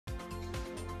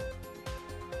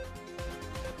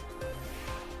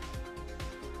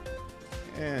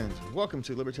And welcome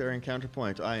to Libertarian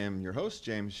Counterpoint. I am your host,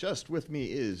 James. Just with me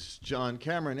is John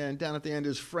Cameron, and down at the end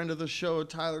is friend of the show,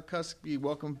 Tyler Kuskie.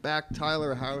 Welcome back,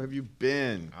 Tyler. How have you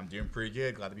been? I'm doing pretty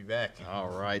good. Glad to be back. All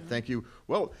right, thank you.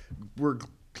 Well, we're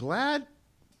glad,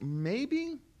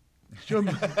 maybe,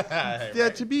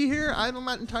 to be here. I'm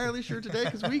not entirely sure today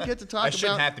because we get to talk. I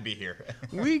shouldn't have to be here.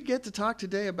 We get to talk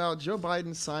today about Joe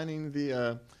Biden signing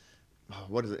the.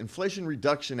 What is it? Inflation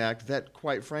Reduction Act. That,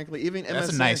 quite frankly, even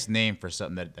That's MSN, a nice name for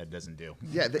something that doesn't do.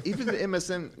 Yeah, even the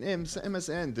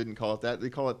MSN didn't call it that. They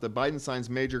call it the Biden signs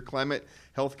major climate,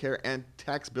 healthcare, and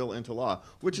tax bill into law,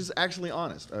 which is actually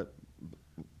honest.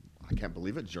 I can't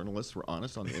believe it. Journalists were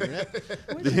honest on the internet.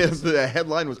 The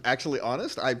headline was actually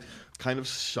honest. I'm kind of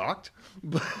shocked,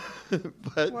 but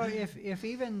well, if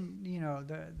even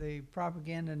the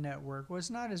propaganda network was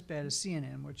not as bad as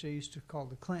CNN, which I used to call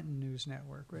the Clinton News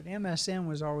Network, but MSN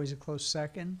was always a close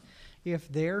second. If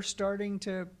they're starting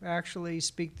to actually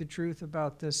speak the truth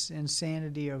about this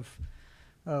insanity of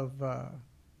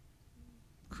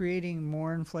creating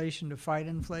more inflation to fight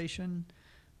inflation,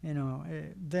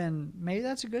 then maybe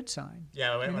that's a good sign.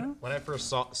 Yeah, when I first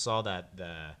saw that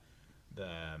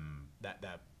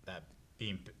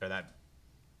that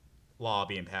law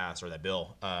being passed, or that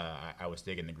bill, I was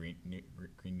digging the Green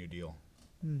New Deal.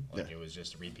 It was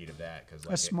just a repeat of that, because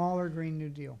a smaller Green New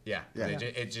Deal. Yeah.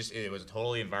 It was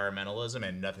totally environmentalism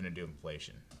and nothing to do with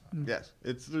inflation. Yes,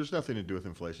 there's nothing to do with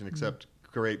inflation except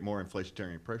create more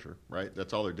inflationary pressure. Right,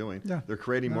 that's all they're doing. Yeah. They're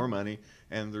creating more money,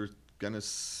 and they're going to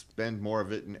spend more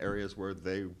of it in areas where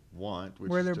they want,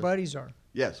 where their buddies are.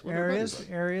 Yes,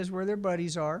 areas where their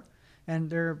buddies are, and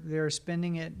they're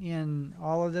spending it in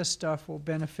all of this stuff will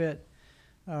benefit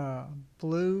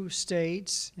blue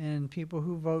states and people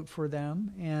who vote for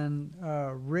them, and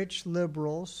rich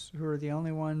liberals who are the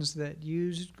only ones that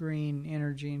use green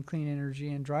energy and clean energy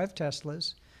and drive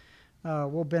Teslas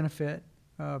will benefit.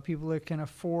 People that can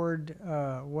afford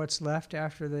what's left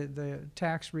after the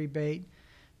tax rebate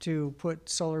to put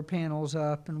solar panels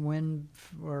up and wind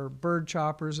or bird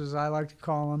choppers, as I like to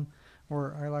call them,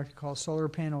 or I like to call solar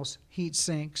panels heat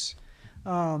sinks.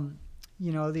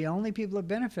 The only people that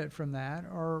benefit from that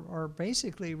are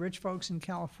basically rich folks in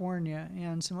California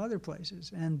and some other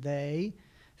places, and they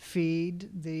feed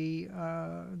the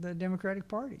Democratic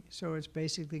Party. So it's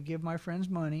basically give my friends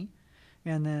money,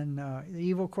 and then the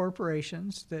evil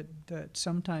corporations that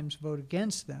sometimes vote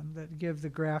against them, that give the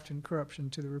graft and corruption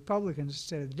to the Republicans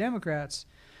instead of the Democrats,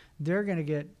 they're going to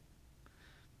get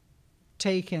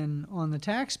taken on the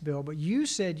tax bill. But you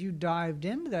said you dived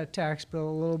into that tax bill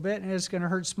a little bit, and it's going to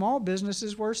hurt small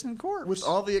businesses worse than corps. With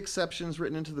all the exceptions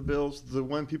written into the bills, the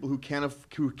one people who can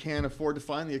afford to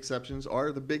find the exceptions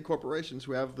are the big corporations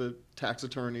who have the tax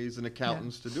attorneys and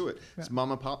accountants to do it. It's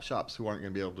mom and pop shops who aren't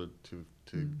going to be able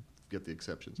to get the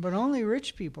exceptions. But only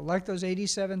rich people, like those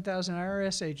 87,000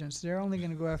 IRS agents, they're only going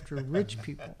to go after rich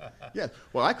people. Yeah,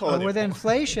 well, I call it. With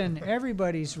inflation,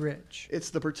 everybody's rich.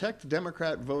 It's the protect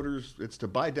Democrat voters. It's to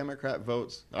buy Democrat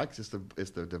votes. It's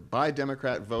the buy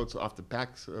Democrat votes off the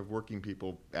backs of working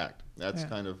people act. That's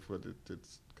kind of what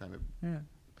it's kind of. Yeah.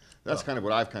 That's kind of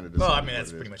what I've kind of decided. Well, I mean,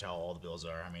 that's pretty much how all the bills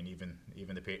are. I mean,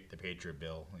 even the Patriot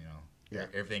bill, Yeah.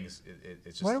 Everything's it's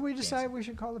just. What did we decide we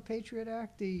should call the Patriot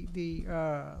Act? The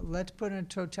let's put in a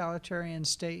totalitarian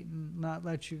state and not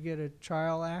let you get a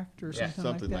trial act, or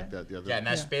something like that. Yeah, and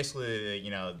that's basically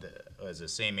as the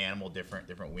same animal,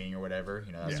 different wing or whatever.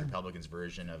 That's the Republicans'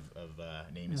 version of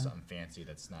naming something fancy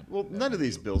that's not. Well, none of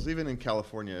these bills, even in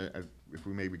California, if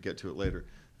we maybe get to it later.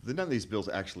 None of these bills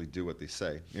actually do what they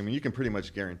say. I mean, you can pretty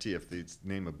much guarantee if they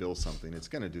name a bill something, it's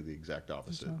going to do the exact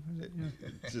opposite.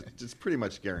 It's pretty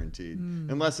much guaranteed,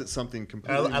 unless it's something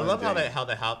completely. I love how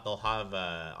they'll have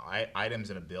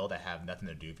items in a bill that have nothing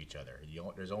to do with each other.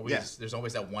 There's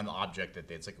always that one object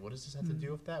that it's like, what does this have to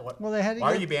do with that? Why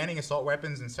are you banning assault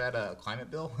weapons inside a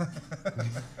climate bill?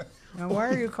 Now, why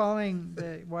are you calling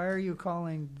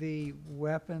the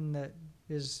weapon that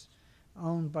is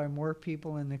owned by more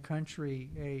people in the country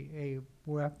a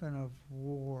weapon of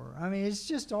war? I mean,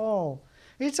 it's all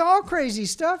crazy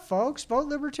stuff, folks. Vote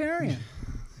Libertarian.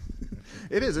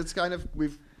 It is. It's kind of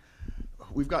we've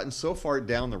gotten so far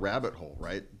down the rabbit hole,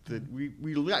 right? That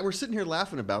we're sitting here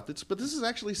laughing about this, but this is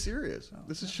actually serious.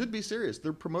 Should be serious.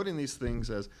 They're promoting these things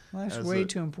as way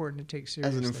too important to take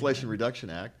seriously. As an Inflation Reduction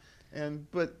Act,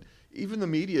 but even the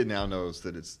media now knows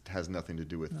that it has nothing to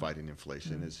do with fighting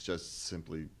inflation. It's just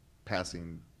simply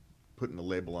putting a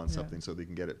label on something so they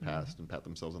can get it passed and pat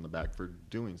themselves on the back for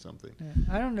doing something.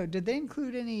 I don't know. Did they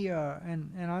include any?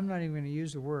 And I'm not even going to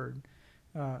use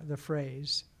the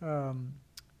phrase. Well,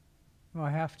 I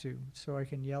have to, so I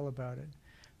can yell about it.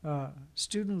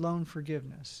 Student loan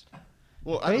forgiveness.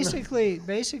 Well,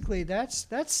 basically, that's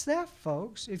theft,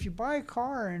 folks. If you buy a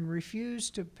car and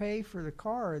refuse to pay for the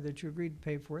car that you agreed to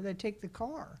pay for, they take the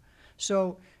car.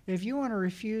 So if you want to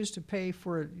refuse to pay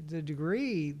for the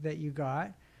degree that you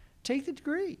got, take the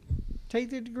degree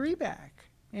back.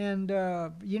 And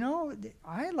I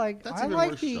like that's even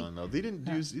worse, Sean. Though they didn't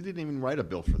even write a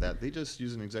bill for that. They just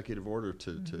use an executive order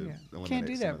to eliminate. Can't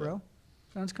do that, bro.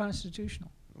 Sounds constitutional.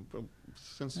 Well,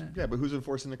 but who's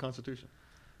enforcing the Constitution?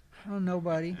 Oh,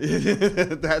 nobody.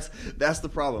 That's the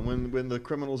problem. When the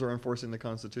criminals are enforcing the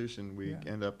Constitution, we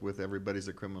end up with everybody's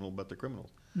a criminal but the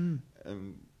criminals.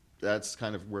 And that's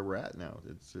kind of where we're at now.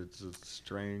 It's a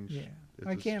strange. Yeah,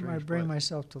 I can't bring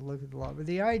myself to look at the law, but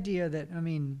the idea that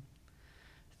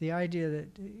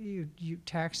you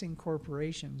taxing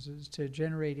corporations is to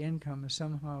generate income is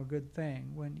somehow a good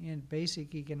thing, when in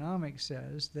basic economics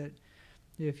says that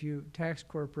if you tax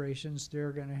corporations,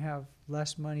 they're going to have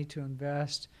less money to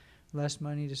invest, less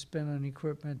money to spend on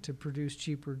equipment to produce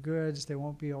cheaper goods. They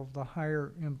won't be able to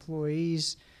hire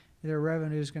employees. Their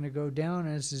revenue is going to go down,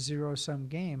 and it's a zero-sum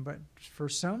game. But for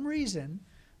some reason,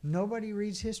 nobody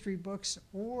reads history books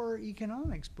or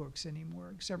economics books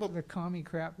anymore, except for the commie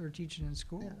crap they're teaching in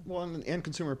school. Yeah. Well, and the end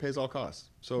consumer pays all costs.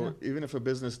 So even if a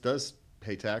business does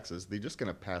pay taxes, they're just going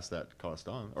to pass that cost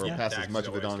on, or pass as much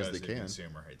of it on as they can.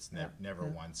 Consumer. It's never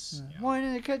once. Yeah. Well,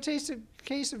 in the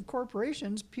case of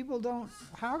corporations,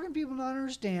 how can people not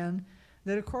understand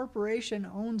that a corporation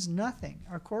owns nothing?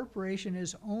 A corporation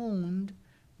is owned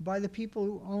by the people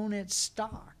who own its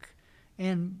stock.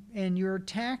 And you're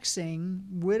taxing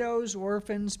widows,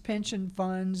 orphans, pension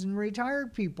funds, and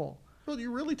retired people. Well, you're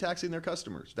really taxing their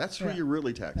customers. That's who you're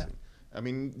really taxing. Yeah. I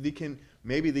mean,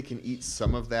 maybe they can eat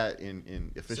some of that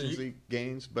in efficiency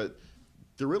gains, but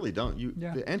they really don't.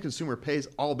 The end consumer pays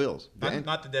all bills.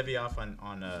 Not to devy off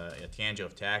on a tangent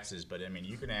of taxes, but I mean,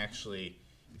 you can actually,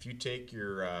 if you take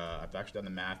your, I've actually done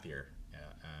the math here,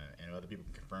 and other people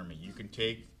can confirm it. You can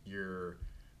take your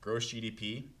gross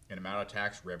GDP and amount of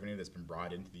tax revenue that's been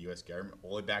brought into the U.S. government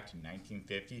all the way back to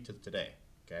 1950 to today.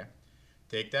 Okay,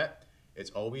 take that. It's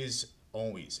always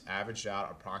averaged out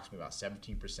approximately about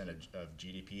 17% of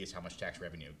GDP is how much tax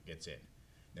revenue gets in,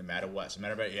 no matter what. So no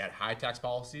matter what, you had high tax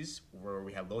policies where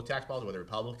we had low tax policies, whether a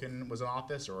Republican was in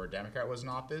office or a Democrat was in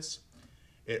office.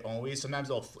 Sometimes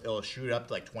it'll shoot up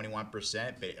to like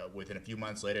 21%, but within a few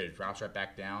months later, it drops right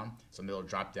back down. Sometimes it'll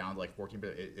drop down to like 14%.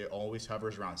 It always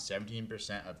hovers around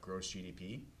 17% of gross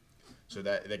GDP. So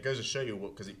that goes to show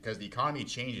you, because the economy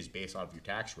changes based off of your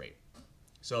tax rate.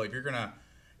 So if you're going to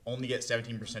only get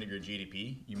 17% of your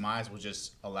GDP, you might as well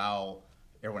just allow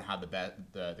everyone have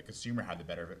the consumer have the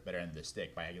better end of the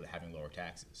stick by having lower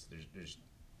taxes.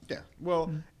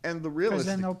 And the realistic, because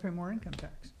then they'll pay more income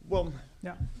tax. Well,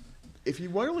 yeah. If you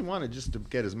really wanted just to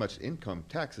get as much income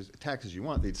tax as you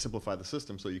want, they'd simplify the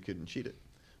system so you couldn't cheat it.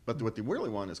 But what they really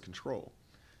want is control.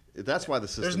 That's why the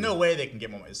system. There's no way they can get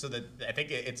more money. So I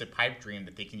think it's a pipe dream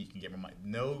that thinking you can get more money.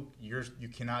 No, you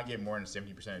cannot get more than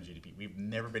 70% of GDP. We've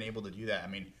never been able to do that. I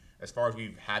mean, as far as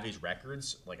we've had these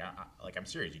records, I'm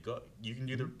serious. You can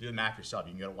do the math yourself.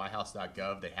 You can go to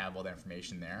whitehouse.gov. They have all the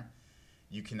information there.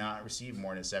 You cannot receive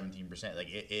more than 17%. Like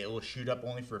it will shoot up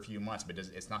only for a few months, but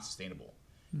it's not sustainable.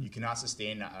 You cannot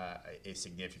sustain a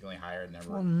significantly higher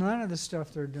number. Well, none of the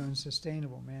stuff they're doing is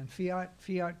sustainable, man.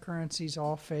 Fiat currencies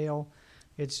all fail.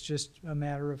 It's just a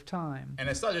matter of time. And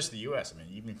it's not just the U.S. I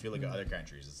mean, even if you look at other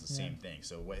countries, it's the same thing.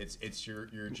 So it's your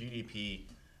GDP.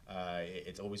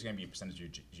 It's always going to be a percentage of your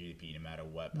GDP, no matter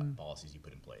what policies you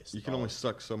put in place. You can only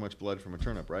suck so much blood from a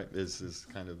turnip, right? Is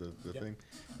kind of the thing.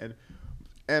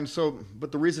 And so,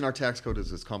 but the reason our tax code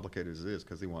is as complicated as it is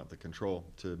because they want the control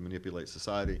to manipulate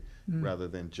society rather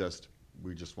than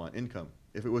we just want income.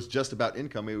 If it was just about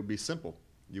income, it would be simple.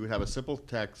 You would have a simple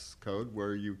tax code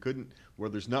where where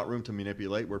there's not room to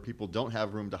manipulate, where people don't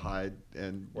have room to hide,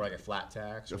 or like a flat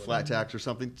tax, tax or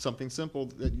something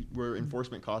simple where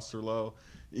enforcement costs are low.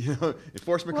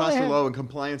 Enforcement costs are low and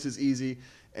compliance is easy.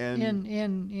 But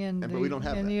we don't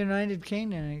have that. In the United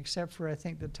Kingdom, except for I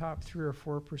think the top 3 or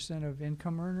 4% of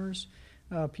income earners,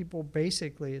 people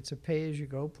basically it's a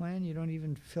pay-as-you-go plan. You don't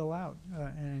even fill out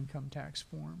an income tax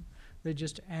form. They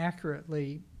just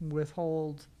accurately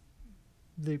withhold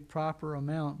the proper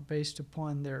amount based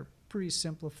upon their pretty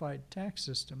simplified tax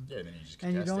system. Yeah, then you just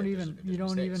and you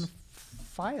don't even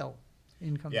file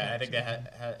income tax. Yeah, I think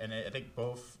I think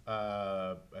both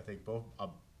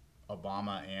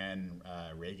Obama and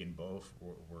Reagan both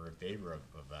were in favor of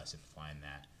simplifying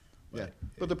that.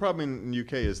 But the problem in the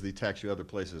UK is they tax you other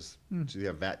places. So you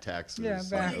have VAT taxes. Yeah,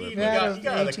 VAT. You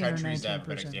got other countries that have a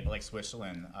better example, like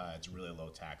Switzerland. It's really low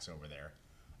tax over there.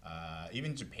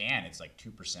 Even Japan, it's like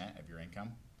 2% of your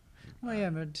income. Well, yeah,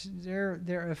 but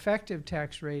their effective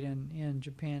tax rate in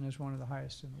Japan is one of the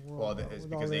highest in the world. Well, it's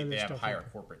because they have a higher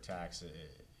corporate tax.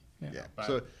 Yeah.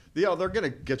 So they're going to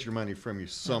get your money from you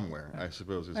somewhere, I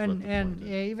suppose. Is what the point is.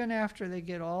 Even after they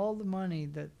get all the money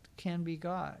that can be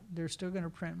got, they're still going to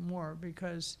print more,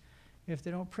 because if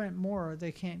they don't print more,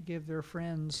 they can't give their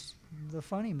friends the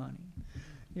funny money.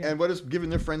 Yeah. And what is giving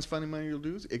their friends funny money will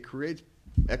do is it creates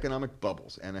economic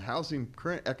bubbles. And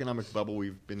current economic bubble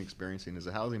we've been experiencing is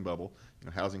a housing bubble.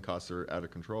 Housing costs are out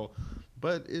of control.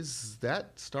 But is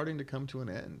that starting to come to an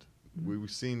end?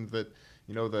 We've seen that,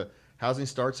 the housing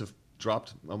starts have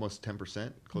dropped almost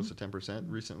 10%, close to 10%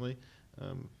 recently.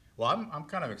 Well, I'm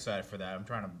kind of excited for that. I'm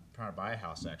trying to buy a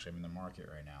house, actually. I'm in the market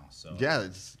right now. So yeah,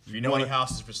 if you know any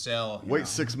houses for sale, wait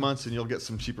 6 months and you'll get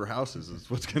some cheaper houses. Is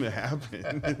what's going to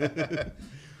happen.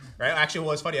 Right? Actually,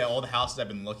 well, it's funny. All the houses I've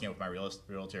been looking at with my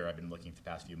realtor, I've been looking for the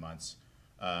past few months.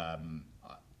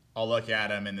 I'll look at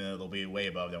them and then they'll be way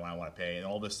above than what I want to pay. And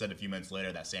all of a sudden, a few months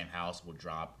later, that same house will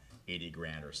drop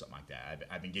 $80,000 or something like that.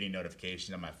 I've been getting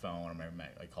notifications on my phone or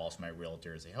my calls from my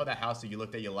realtor say, "Oh, that house that you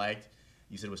looked at, you liked.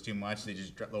 You said it was too much. They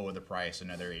just lowered the price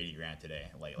another $80,000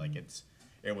 today." Like it's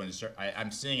everyone's. I'm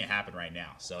seeing it happen right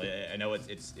now. So I know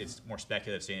it's more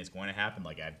speculative saying it's going to happen.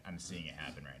 Like I'm seeing it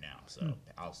happen right now. So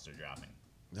houses are dropping.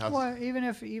 Well, even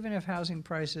if housing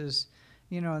prices,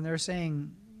 and they're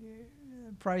saying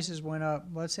prices went up.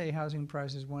 Let's say housing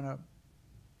prices went up.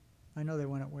 I know they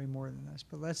went up way more than this,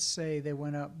 but let's say they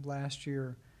went up last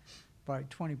year by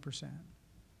 20%.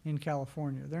 In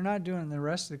California. They're not doing the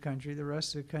rest of the country. The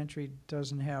rest of the country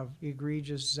doesn't have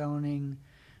egregious zoning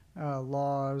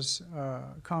laws,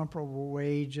 comparable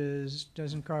wages,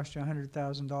 doesn't cost you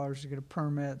 $100,000 to get a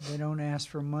permit. They don't ask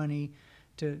for money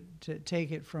to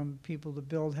take it from people to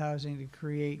build housing, to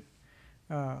create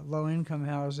low-income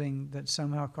housing that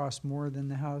somehow costs more than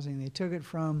the housing they took it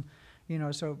from.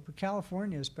 So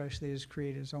California especially has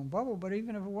created its own bubble, but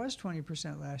even if it was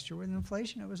 20% last year, with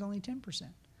inflation it was only 10%.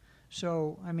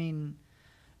 So, I mean,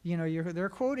 they're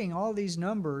quoting all these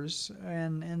numbers,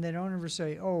 and they don't ever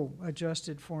say, oh,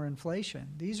 adjusted for inflation.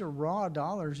 These are raw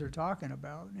dollars they're talking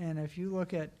about. And if you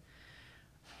look at,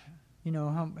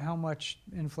 how much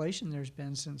inflation there's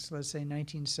been since, let's say,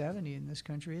 1970 in this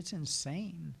country, it's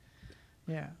insane.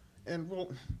 Yeah. And,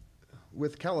 well,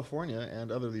 with California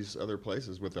and these other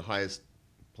places with the highest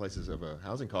places of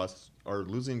housing costs are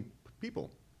losing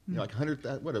people. Like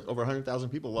over 100,000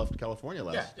 people left California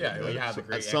last year. Yeah. We have a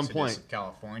great at some point of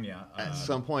California. At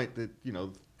some point, that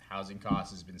housing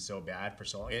costs has been so bad for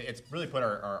so long. It's really put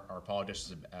our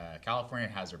politicians. California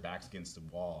has their backs against the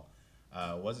wall.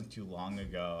 It wasn't too long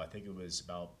ago. I think it was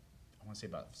about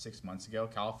 6 months ago.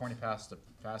 California passed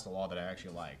a law that I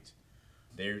actually liked.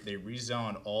 They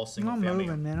rezoned all single family. I'm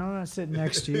moving, man. I'm not sitting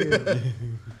next to you.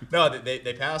 No,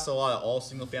 they passed a law that all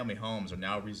single family homes are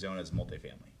now rezoned as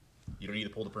multifamily. You don't need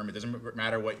to pull the permit. It doesn't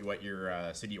matter what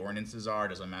your city ordinances are. It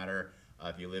doesn't matter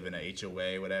if you live in an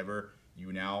HOA, whatever.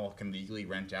 You now can legally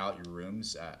rent out your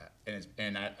rooms.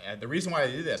 And the reason why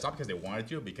they did this, not because they wanted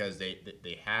to, because they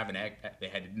had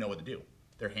to know what to do.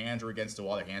 Their hands were against the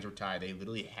wall. Their hands were tied. They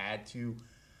literally had to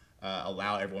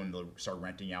allow everyone to start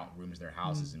renting out rooms in their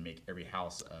houses and make every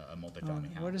house a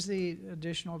multifamily house. What is the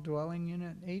additional dwelling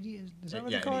unit? Is that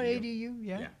what they call it? ADU?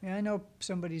 Yeah. I know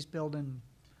somebody's building.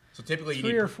 So typically,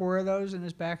 three or four of those in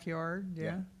his backyard.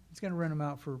 Yeah. It's going to rent them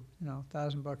out for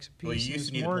 $1,000 a piece. Well, you used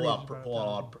to need to pull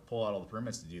out all the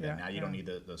permits to do that. Now you don't need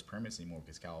those permits anymore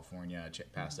because California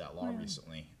passed that law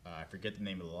recently. I forget the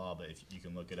name of the law, but if you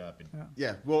can look it up.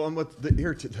 Well, and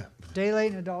day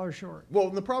late and a dollar short. Well,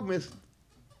 and the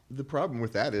problem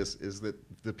with that is that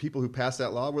the people who passed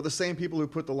that law were the same people who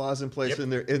put the laws in place in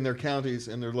their counties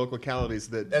and their local localities.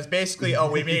 That's basically,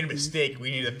 we made a mistake. We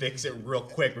need to fix it real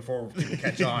quick before people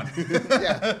catch on.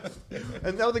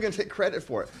 And now they're going to take credit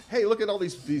for it. Hey, look at all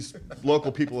these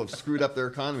local people have screwed up their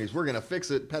economies. We're going to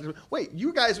fix it. Wait,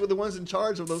 you guys were the ones in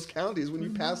charge of those counties when you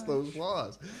passed those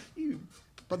laws.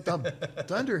 But the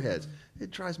dunderheads, it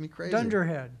drives me crazy.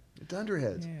 Dunderhead.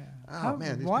 Dunderheads. Yeah. Oh,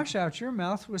 man. Wash out your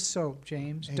mouth with soap,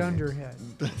 James. Dunderhead.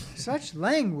 Such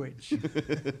language.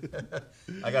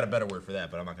 I got a better word for that,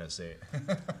 but I'm not going to say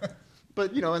it.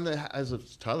 But, as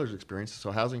of Tyler's experience, so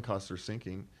housing costs are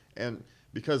sinking. And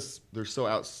because they're so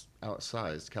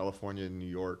outsized, California and New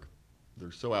York,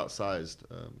 they're so outsized.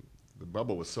 The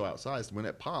bubble was so outsized. When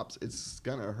it pops, it's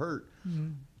going to hurt. Mm-hmm.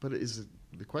 But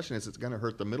the question is, it's going to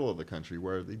hurt the middle of the country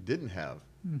where they didn't have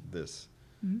this.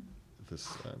 Mm-hmm.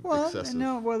 Excessive.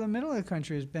 The middle of the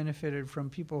country has benefited from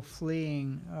people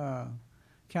fleeing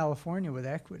California with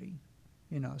equity,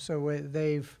 so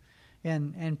they've,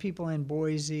 and people in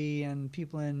Boise and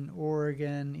people in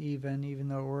Oregon, even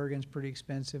though Oregon's pretty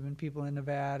expensive, and people in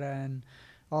Nevada and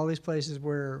all these places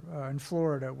where in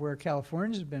Florida where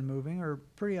Californians have been moving are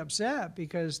pretty upset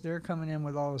because they're coming in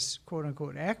with all this quote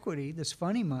unquote equity, this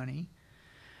funny money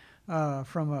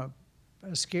from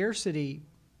a scarcity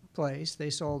place. They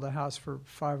sold a house for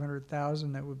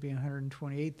 $500,000 that would be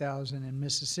 $128,000 in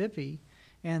Mississippi.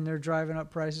 And they're driving up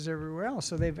prices everywhere else.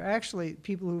 So they've actually,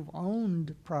 people who've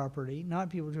owned property, not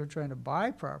people who are trying to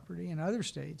buy property in other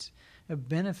states, have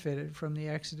benefited from the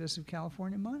exodus of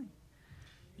California money.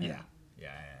 Yeah,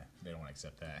 they don't want to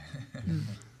accept that.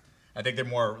 I think they're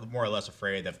more or less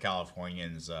afraid of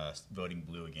Californians voting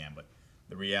blue again. But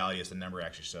the reality is the number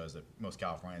actually shows that most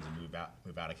Californians that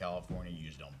move out of California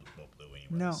usually don't vote blue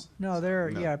anyways.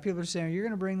 No. People are saying, you're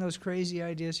going to bring those crazy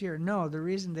ideas here. No, the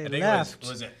reason they left.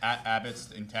 Was it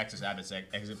Abbott's, in Texas, Abbott's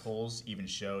exit polls even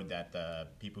showed that the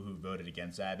people who voted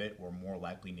against Abbott were more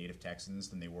likely native Texans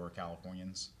than they were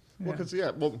Californians. Well, because,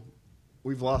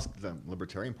 we've lost the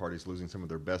Libertarian Party's losing some of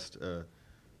their best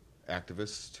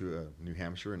activists to New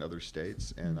Hampshire and other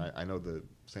states, and I know the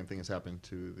same thing has happened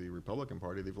to the Republican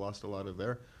Party. They've lost a lot of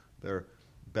their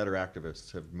better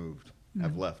activists have moved,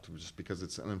 have left, just because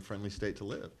it's an unfriendly state to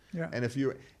live. Yeah. And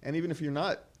even if you're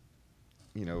not,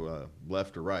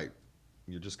 left or right,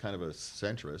 you're just kind of a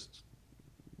centrist.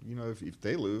 If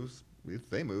they move,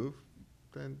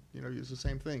 then it's the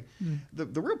same thing.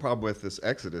 The real problem with this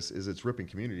exodus is it's ripping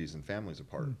communities and families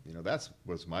apart. That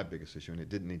was my biggest issue, and it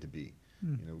didn't need to be.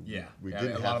 We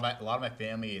didn't a lot of my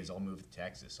family is all moved to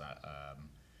Texas.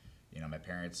 My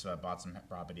parents bought some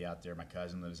property out there. My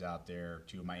cousin lives out there.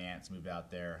 2 of my aunts moved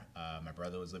out there. My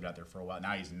brother was living out there for a while.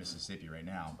 Now he's in Mississippi right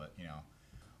now, but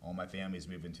all my family's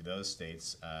moved into those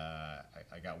states. I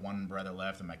got one brother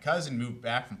left, and my cousin moved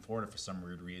back from Florida for some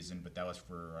weird reason, but that was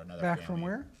for another family. Back from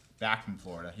where? Back from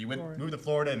Florida. He moved to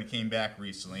Florida and came back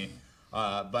recently.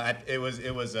 But it was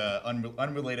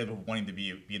unrelated to wanting to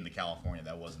be in the California.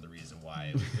 That wasn't the reason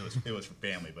why. It was for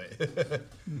family, but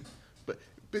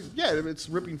but yeah, it's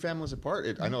ripping families apart.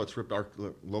 I know it's ripped our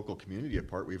local community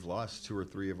apart. We've lost 2 or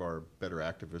 3 of our better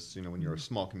activists. When you're a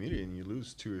small community and you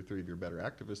lose 2 or 3 of your better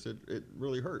activists, it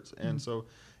really hurts. And so,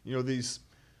 this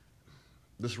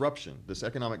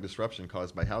economic disruption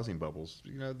caused by housing bubbles,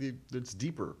 it's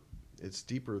deeper. It's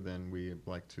deeper than we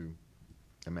like to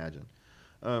imagine.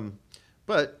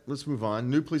 But let's move on.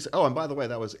 New police. Oh, and by the way,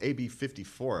 that was AB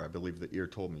 54. I believe that EAR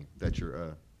told me that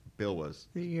your bill was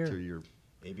to your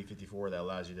AB 54 that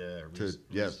allows you to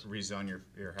rezone your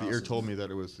house. The EAR told me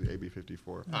that it was the AB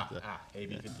 54.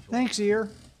 AB 54. Thanks, EAR.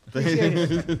 AB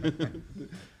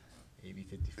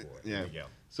 54. Yeah. There you go.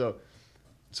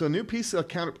 So new peace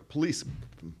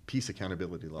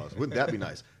accountability laws. Wouldn't that be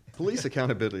nice? Police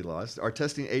accountability laws are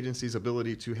testing agencies'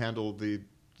 ability to handle the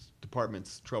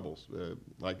department's troubles.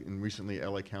 Recently,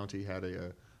 LA County had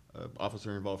a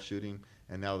officer-involved shooting,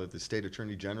 and now that the state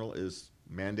attorney general is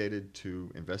mandated to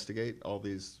investigate all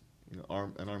these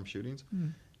unarmed shootings,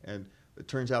 and it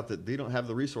turns out that they don't have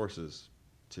the resources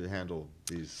to handle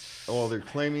these. Oh, they're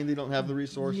claiming they don't have the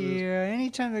resources. Yeah,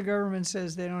 anytime the government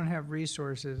says they don't have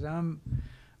resources, I'm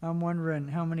wondering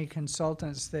how many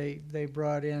consultants they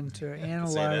brought in to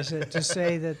analyze it to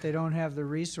say that they don't have the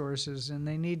resources, and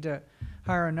they need to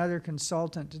hire another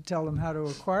consultant to tell them how to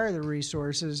acquire the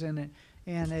resources, and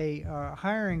a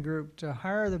hiring group to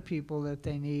hire the people that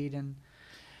they need, and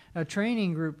a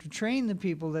training group to train the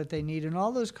people that they need, and all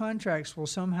those contracts will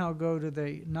somehow go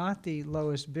to not the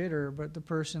lowest bidder, but the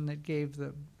person that gave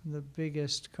the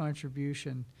biggest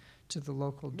contribution to the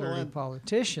local dirty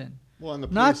politician. Well, and the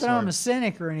not that I'm a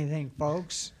cynic or anything,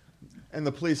 folks. And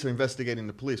the police are investigating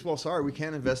the police. Well, sorry, we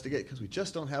can't investigate because we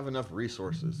just don't have enough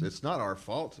resources. It's not our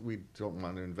fault. We don't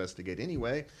want to investigate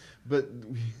anyway. But,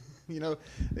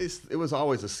 it was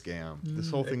always a scam.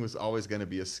 This whole thing was always going to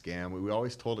be a scam. We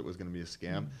always told it was going to be a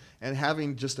scam. And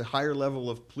having just a higher level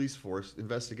of police force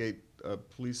investigate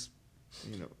police,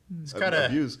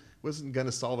 abuse wasn't going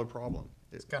to solve a problem.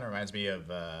 This kind of reminds me of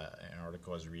an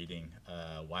article I was reading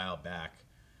a while back.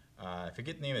 I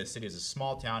forget the name of the city. It's a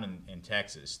small town in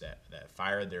Texas that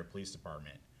fired their police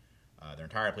department, their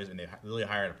entire police, and they really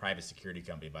hired a private security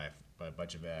company by a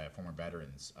bunch of former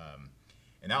veterans.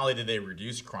 And not only did they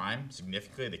reduce crime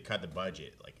significantly, they cut the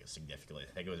budget significantly.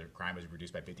 I think crime was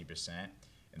reduced by 50%,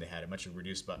 and they had a much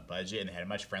reduced budget, and they had a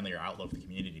much friendlier outlook for the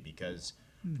community because,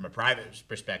 from a private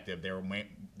perspective, they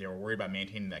were worried about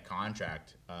maintaining that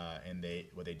contract, and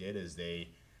what they did is they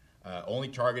only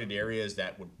targeted areas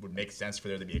that would make sense for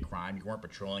there to be a crime. You weren't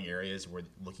patrolling areas where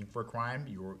looking for a crime.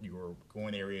 You were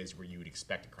going to areas where you would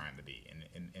expect a crime to be,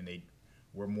 and they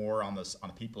were more on the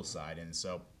people's side. And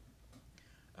so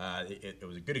it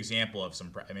was a good example of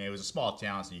some. I mean, it was a small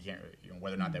town, so you can't,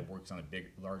 whether or not that works on a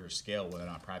larger scale, whether or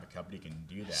not a private company can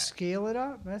do that. Scale it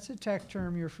up. That's a tech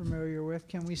term you're familiar with.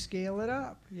 Can we scale it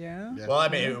up? Yeah. Well, I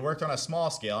mean, it worked on a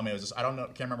small scale. I mean, it was just, I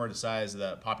can't remember the size of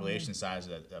the population size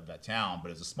of that town, but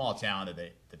it was a small town that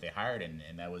they hired, and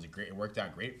that was it worked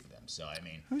out great for them. So I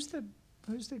mean, who's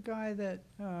the guy that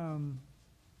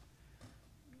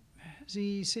is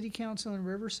he city council in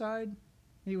Riverside?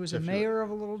 He was Jeff a mayor Hewitt. of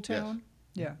a little town. Yes.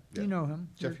 Yeah, Yeah. you know him.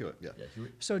 Jeff Hewitt, yeah.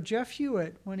 So Jeff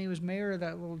Hewitt, when he was mayor of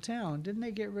that little town, didn't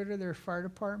they get rid of their fire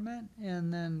department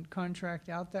and then contract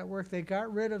out that work? They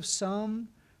got rid of some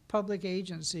public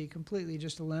agency completely,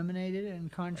 just eliminated it and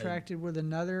contracted with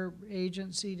another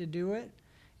agency to do it,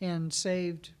 and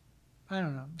saved, I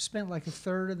don't know, spent like a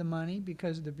third of the money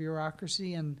because of the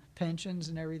bureaucracy and pensions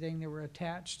and everything that were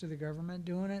attached to the government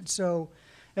doing it. So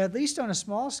at least on a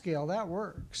small scale, that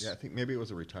works. Yeah, I think maybe it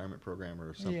was a retirement program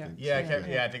or something. Yeah,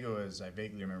 I think it was. I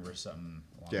vaguely remember something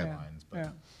along those lines.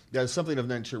 But yeah, it's something of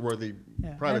nature where they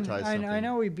privatize something. I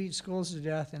know we beat schools to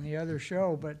death in the other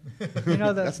show, but you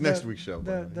know that's next week's show.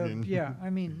 Yeah, I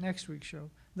mean next week's show.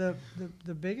 The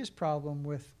biggest problem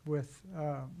with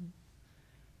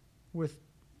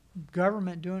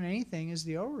government doing anything is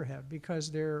the overhead,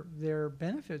 because their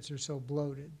benefits are so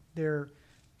bloated. They're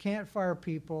can't fire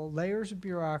people, layers of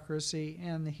bureaucracy,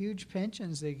 and the huge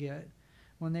pensions they get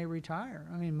when they retire.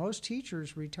 I mean, most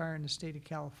teachers retire in the state of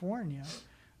California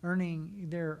earning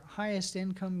their highest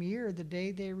income year the day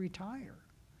they retire,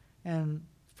 and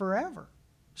forever.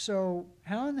 So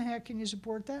how in the heck can you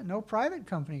support that? No private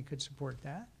company could support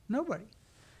that. Nobody.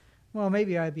 Well,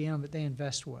 maybe IBM, but they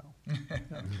invest well.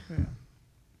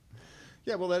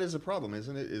 Yeah, well, that is a problem,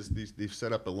 isn't it? Is they've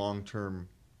set up a long-term.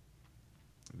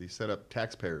 They set up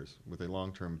taxpayers with a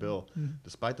long-term bill,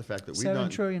 despite the fact that $7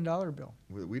 trillion bill.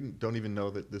 We don't even know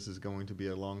that this is going to be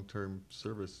a long-term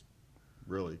service,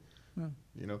 really.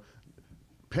 Yeah.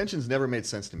 Pensions never made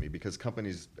sense to me, because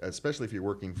companies, especially if you're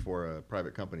working for a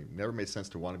private company, never made sense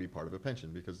to want to be part of a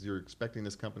pension, because you're expecting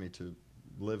this company to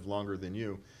live longer than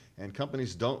you, and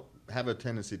companies don't have a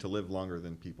tendency to live longer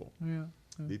than people. Yeah.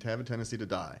 They have a tendency to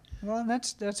die. Well, and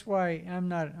that's why I'm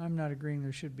not agreeing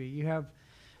there should be. You have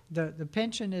the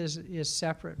pension is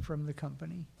separate from the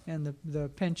company, and the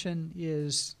pension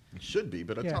is it should be,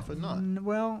 but it's often not.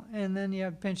 Well, and then you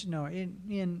have pension. No,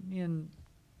 in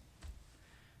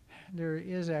there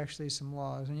is actually some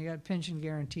laws, and you got Pension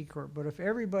Guarantee Corp. But if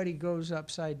everybody goes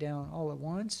upside down all at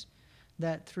once,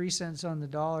 that 3 cents on the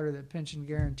dollar that Pension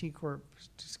Guarantee Corp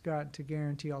has got to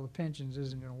guarantee all the pensions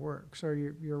isn't going to work. So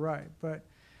you're right. But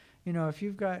if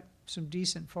you've got some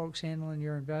decent folks handling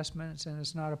your investments, and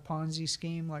it's not a Ponzi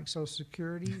scheme like Social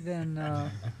Security,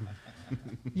 then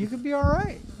you could be all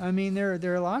right. I mean, there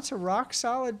are lots of rock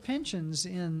solid pensions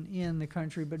in the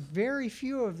country, but very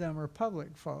few of them are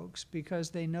public folks, because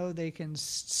they know they can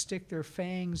stick their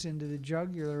fangs into the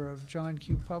jugular of John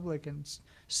Q. Public and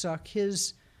suck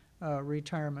his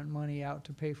retirement money out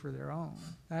to pay for their own.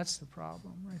 That's the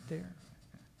problem right there.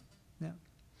 Yeah.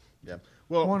 Yeah.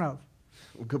 Well, one of.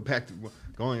 We'll go back to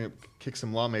going to kick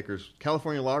some lawmakers.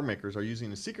 California lawmakers are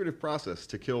using a secretive process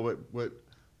to kill what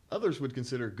others would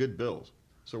consider good bills.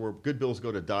 So where good bills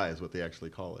go to die is what they actually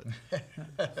call it.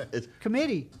 It's,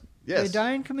 committee. Yes. They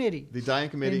die in committee. They die in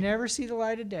committee. They never see the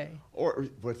light of day. Or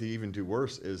what they even do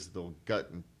worse is they'll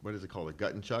what is it called? A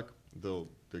gut and chuck. They'll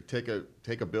take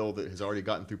a bill that has already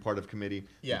gotten through part of committee,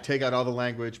 take out all the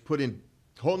language, put in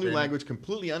whole new language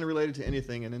completely unrelated to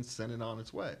anything, and then send it on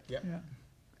its way. Yeah.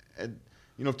 And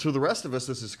to the rest of us,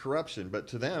 this is corruption, but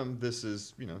to them, this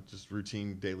is just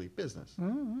routine daily business.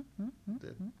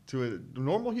 To a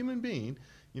normal human being,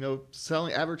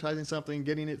 advertising something,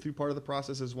 getting it through part of the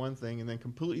process is one thing, and then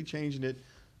completely changing it,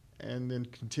 and then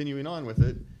continuing on with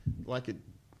it like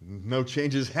no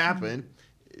changes happen.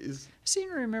 I seem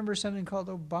to remember something called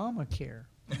Obamacare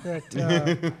that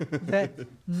that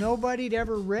nobody'd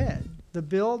ever read. The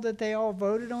bill that they all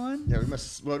voted on. Yeah, we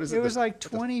must. What is it? It was like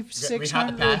 2,600 we have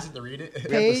to pass it to read it.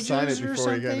 pages or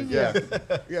something. Yeah.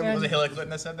 Was it Hillary Clinton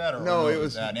that said that? No, it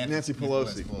was Nancy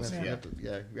Pelosi.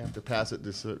 We have to pass it.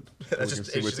 That's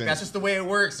just the way it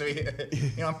works. So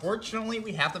unfortunately,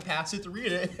 we have to pass it to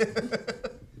read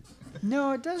it.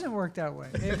 No, it doesn't work that way.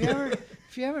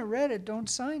 If you haven't read it, don't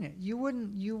sign it. You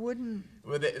wouldn't.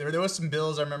 Well, there was some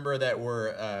bills I remember that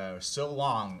were so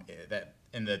long that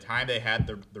in the time they had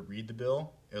to read the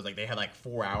bill, it was like they had like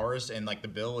 4 hours, and like the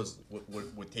bill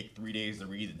would take 3 days to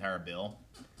read the entire bill.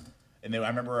 And then I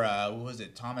remember what was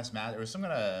it, Thomas Matt? There was some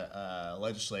kind of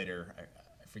legislator.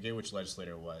 I forget which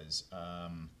legislator it was,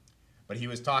 but he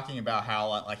was talking about how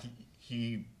like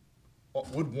he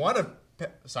would want to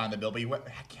sign the bill, but he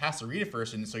has to read it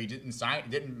first, and so he didn't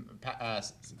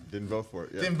vote for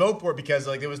it. Yeah. Didn't vote for it because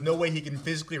like there was no way he can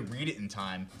physically read it in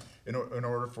time in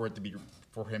order for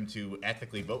him to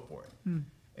ethically vote for it.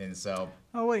 And so.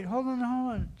 Oh wait, hold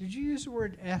on. Did you use the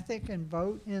word ethic and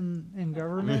vote in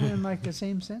government in like the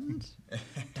same sentence?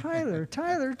 Tyler.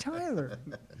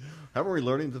 How are we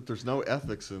learning that there's no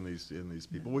ethics in these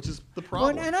people, which is the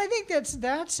problem? Well, and I think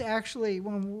that's actually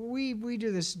when we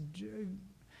do this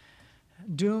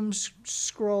doom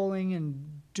scrolling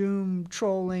and doom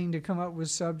trolling to come up with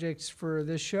subjects for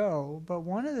this show. But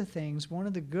one of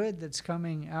the good that's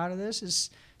coming out of this is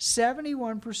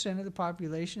 71% of the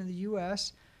population of the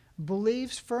U.S.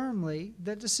 believes firmly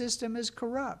that the system is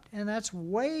corrupt, and that's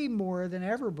way more than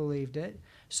ever believed it.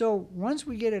 So once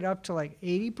we get it up to like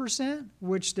 80%,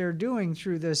 which they're doing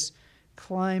through this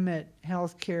climate,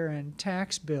 healthcare, and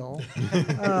tax bill,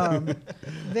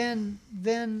 then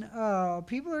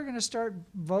people are going to start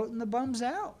voting the bums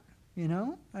out. You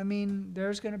know, I mean,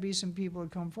 there's going to be some people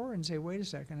that come forward and say, "Wait a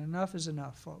second, enough is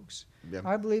enough, folks." Yeah.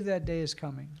 I believe that day is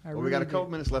coming. We got a couple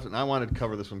minutes left, and I wanted to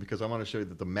cover this one because I want to show you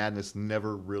that the madness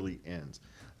never really ends.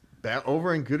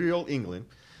 Over in good old England,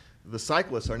 the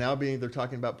cyclists are now they're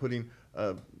talking about putting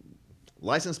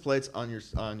license plates on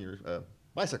your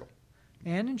bicycle.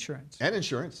 And insurance.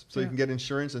 So you can get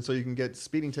insurance, and so you can get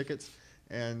speeding tickets.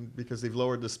 And because they've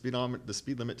lowered the speed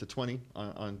limit to 20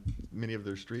 on many of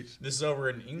their streets. This is over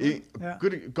in England.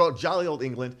 Good, jolly old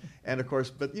England, and of course,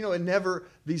 but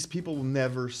these people will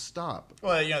never stop.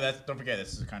 Well, don't forget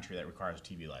this is a country that requires a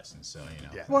TV license, so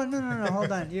Yeah. Well, no,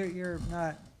 hold on. You're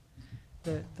not.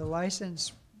 The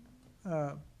license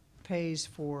pays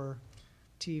for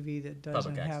TV that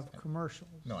doesn't have commercials.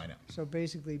 No, I know. So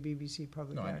basically, BBC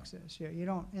public access. Yeah, you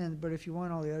don't. But if you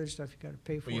want all the other stuff, you got to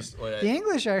pay for it. The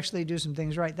English actually do some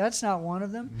things right. That's not one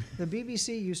of them. The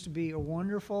BBC used to be a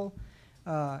wonderful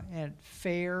and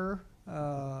fair,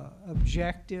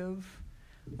 objective,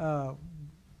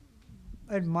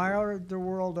 admired the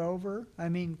world over. I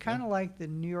mean, kind of like the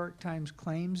New York Times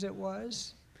claims it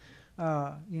was.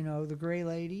 The Gray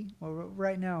Lady. Well,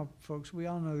 right now, folks, we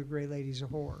all know the Gray Lady's a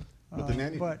whore. But the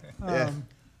nanny,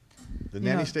 the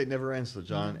nanny state never ends, though,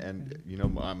 John. And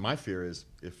my fear is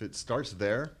if it starts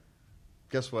there,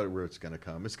 guess where it's going to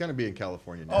come? It's going to be in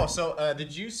California now. Oh, so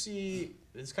did you see?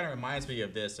 This kind of reminds me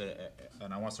of this,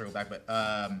 and I want to circle back, but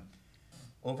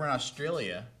over in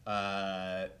Australia,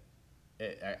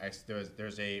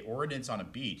 there's a ordinance on a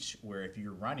beach where if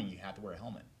you're running, you have to wear a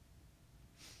helmet.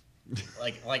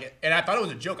 And I thought it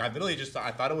was a joke. I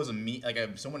thought it was a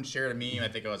meme. Someone shared a meme. I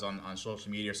think it was on social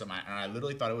media or something. And I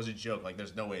literally thought it was a joke. Like,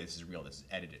 there's no way this is real. This is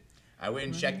edited. I went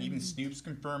and checked. Even Snoops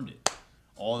confirmed it.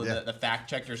 All of the fact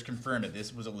checkers confirmed it.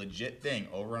 This was a legit thing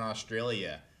over in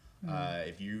Australia.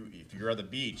 If you're at the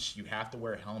beach, you have to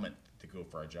wear a helmet to go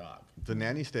for a jog. The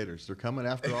nanny staters, they're coming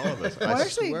after all of us. Well,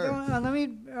 actually, let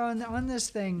me on this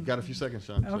thing. You got a few seconds,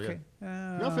 Sean. Okay.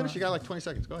 No, finish. You got like 20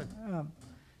 seconds. Go ahead.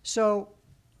 So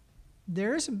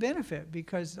there is a benefit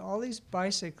because all these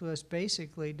bicyclists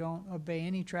basically don't obey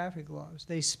any traffic laws.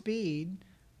 They speed,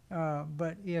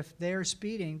 but if they're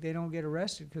speeding, they don't get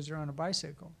arrested because they're on a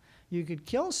bicycle. You could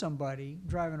kill somebody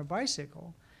driving a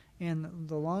bicycle, and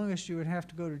the longest you would have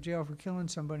to go to jail for killing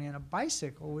somebody on a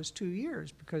bicycle was 2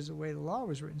 years because of the way the law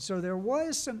was written. So there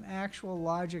was some actual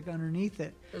logic underneath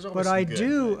it. But I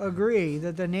do agree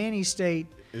that the nanny state...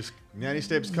 Nanny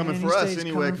state's coming for us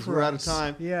anyway because we're out of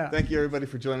time. Yeah. Thank you, everybody,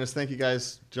 for joining us. Thank you,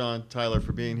 guys, John, Tyler,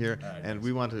 for being here. And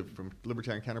we want to, from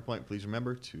Libertarian Counterpoint, please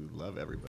remember to love everybody.